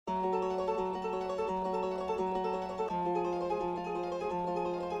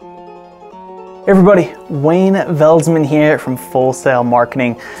Hey everybody, Wayne Veldsman here from Full Sail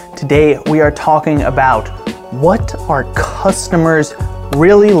Marketing. Today we are talking about what are customers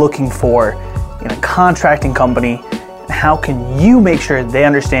really looking for in a contracting company, and how can you make sure they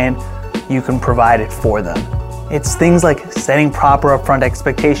understand you can provide it for them. It's things like setting proper upfront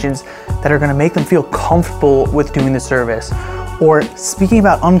expectations that are going to make them feel comfortable with doing the service, or speaking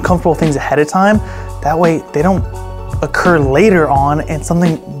about uncomfortable things ahead of time. That way they don't occur later on and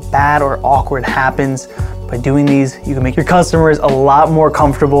something bad or awkward happens. By doing these, you can make your customers a lot more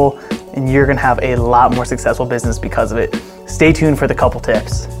comfortable and you're gonna have a lot more successful business because of it. Stay tuned for the couple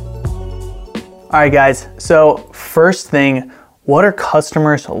tips. All right guys, so first thing, what are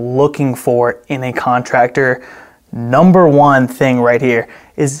customers looking for in a contractor? Number one thing right here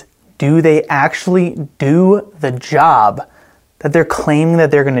is, do they actually do the job that they're claiming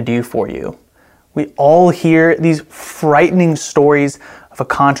that they're gonna do for you? We all hear these frightening stories of a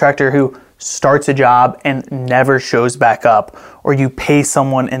contractor who starts a job and never shows back up, or you pay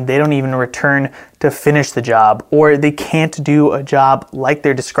someone and they don't even return to finish the job, or they can't do a job like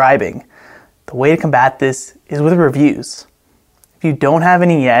they're describing. The way to combat this is with reviews. If you don't have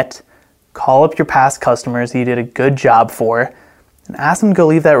any yet, call up your past customers that you did a good job for and ask them to go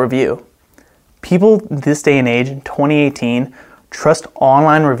leave that review. People this day and age, in 2018, trust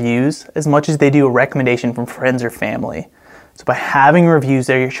online reviews as much as they do a recommendation from friends or family. So by having reviews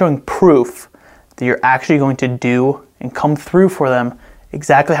there, you're showing proof that you're actually going to do and come through for them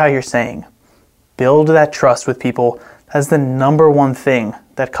exactly how you're saying. Build that trust with people. That's the number one thing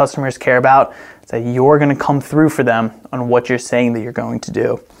that customers care about, is that you're going to come through for them on what you're saying that you're going to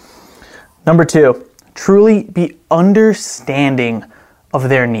do. Number two, truly be understanding of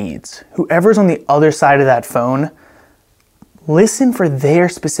their needs. Whoever's on the other side of that phone, listen for their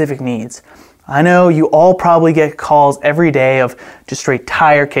specific needs. I know you all probably get calls every day of just straight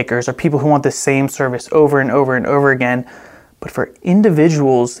tire kickers or people who want the same service over and over and over again. But for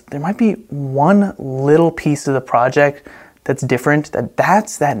individuals, there might be one little piece of the project that's different,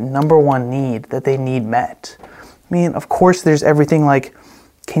 that's that number one need that they need met. I mean, of course, there's everything like,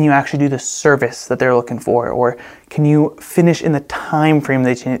 can you actually do the service that they're looking for? Or can you finish in the time frame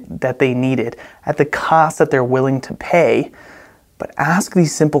that they needed at the cost that they're willing to pay? But ask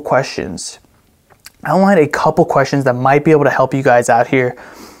these simple questions. I outlined a couple questions that might be able to help you guys out here.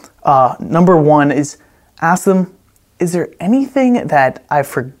 Number one is, ask them, is there anything that I've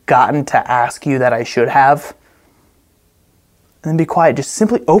forgotten to ask you that I should have? And then be quiet, just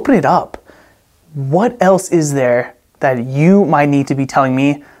simply open it up. What else is there that you might need to be telling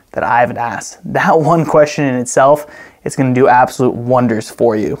me that I haven't asked? That one question in itself is gonna do absolute wonders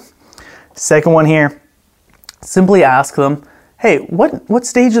for you. Second one here, simply ask them, hey, what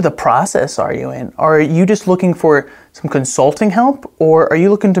stage of the process are you in? Are you just looking for some consulting help, or are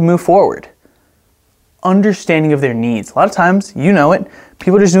you looking to move forward? Understanding of their needs. A lot of times, you know it,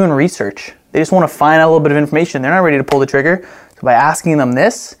 people are just doing research. They just want to find out a little bit of information. They're not ready to pull the trigger. So by asking them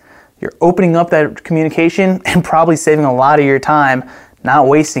this, you're opening up that communication and probably saving a lot of your time, not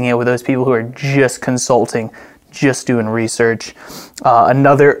wasting it with those people who are just consulting, just doing research.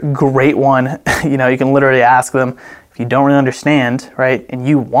 Another great one, you can literally ask them, if you don't really understand, right, and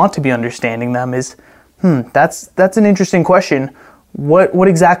you want to be understanding them, is, that's an interesting question. What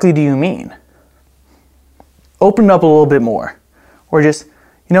exactly do you mean? Open it up a little bit more. Or just,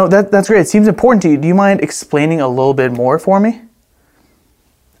 that's great. It seems important to you. Do you mind explaining a little bit more for me?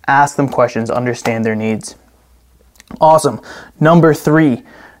 Ask them questions, understand their needs. Awesome. Number three,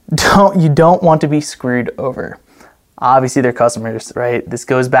 you don't want to be screwed over. Obviously, they're customers, right? This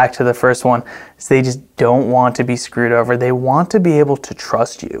goes back to the first one. So they just don't want to be screwed over. They want to be able to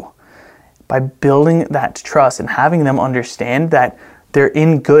trust you. By building that trust and having them understand that they're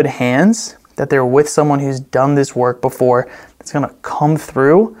in good hands, that they're with someone who's done this work before, that's going to come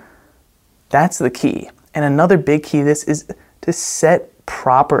through, that's the key. And another big key to this is to set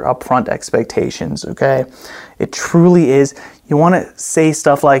proper upfront expectations, okay? It truly is. You want to say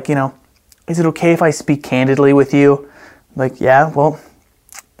stuff like, is it okay if I speak candidly with you? Like, yeah, well,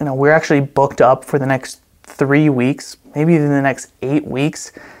 we're actually booked up for the next 3 weeks, maybe even the next 8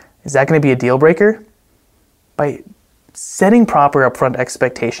 weeks. Is that going to be a deal breaker? By setting proper upfront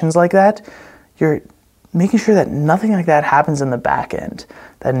expectations like that, you're making sure that nothing like that happens in the back end,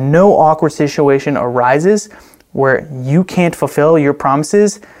 that no awkward situation arises where you can't fulfill your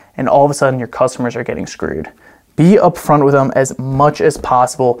promises and all of a sudden your customers are getting screwed. Be upfront with them as much as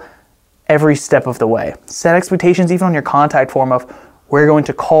possible every step of the way. Set expectations even on your contact form of, we're going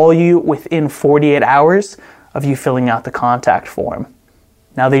to call you within 48 hours of you filling out the contact form.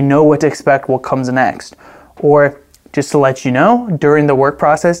 Now they know what to expect, what comes next. Or Just to let you know, during the work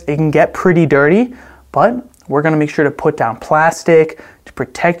process, it can get pretty dirty, but we're gonna make sure to put down plastic to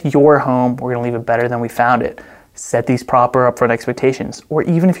protect your home. We're gonna leave it better than we found it. Set these proper upfront expectations. Or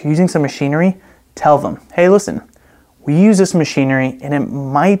even if you're using some machinery, tell them, hey, listen, we use this machinery and it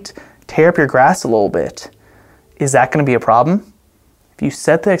might tear up your grass a little bit. Is that gonna be a problem? If you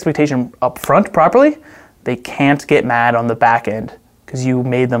set the expectation up front properly, they can't get mad on the back end because you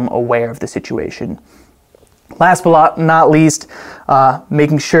made them aware of the situation. Last but not least,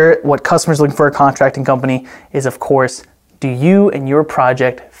 making sure what customers are looking for a contracting company is, of course, do you and your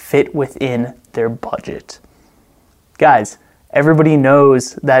project fit within their budget? Guys, everybody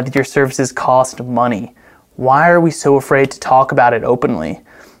knows that your services cost money. Why are we so afraid to talk about it openly?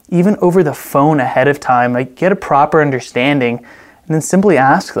 Even over the phone ahead of time, like, get a proper understanding and then simply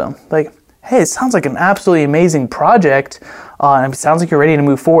ask them, like, hey, it sounds like an absolutely amazing project, and it sounds like you're ready to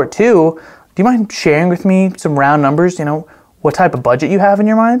move forward too. Do you mind sharing with me some round numbers, what type of budget you have in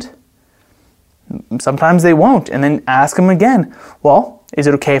your mind? Sometimes they won't, and then ask them again. Well, is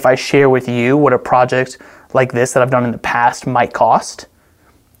it okay if I share with you what a project like this that I've done in the past might cost?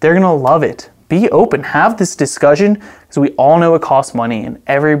 They're gonna love it. Be open, have this discussion, because we all know it costs money, and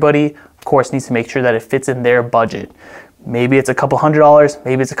everybody, of course, needs to make sure that it fits in their budget. Maybe it's a couple $100,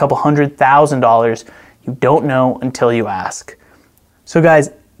 maybe it's a couple $100,000. You don't know until you ask. So guys,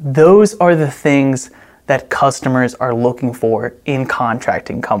 those are the things that customers are looking for in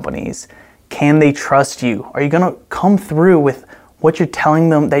contracting companies. Can they trust you? Are you gonna come through with what you're telling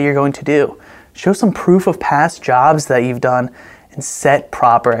them that you're going to do? Show some proof of past jobs that you've done and set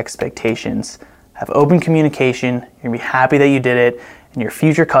proper expectations. Have open communication, you're gonna be happy that you did it, and your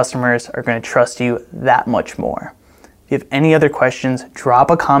future customers are gonna trust you that much more. If you have any other questions,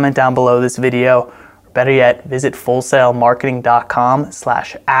 drop a comment down below this video. Better yet, visit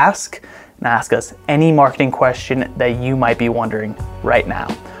fullsailmarketing.com/ask and ask us any marketing question that you might be wondering right now.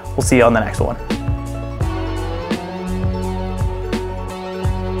 We'll see you on the next one.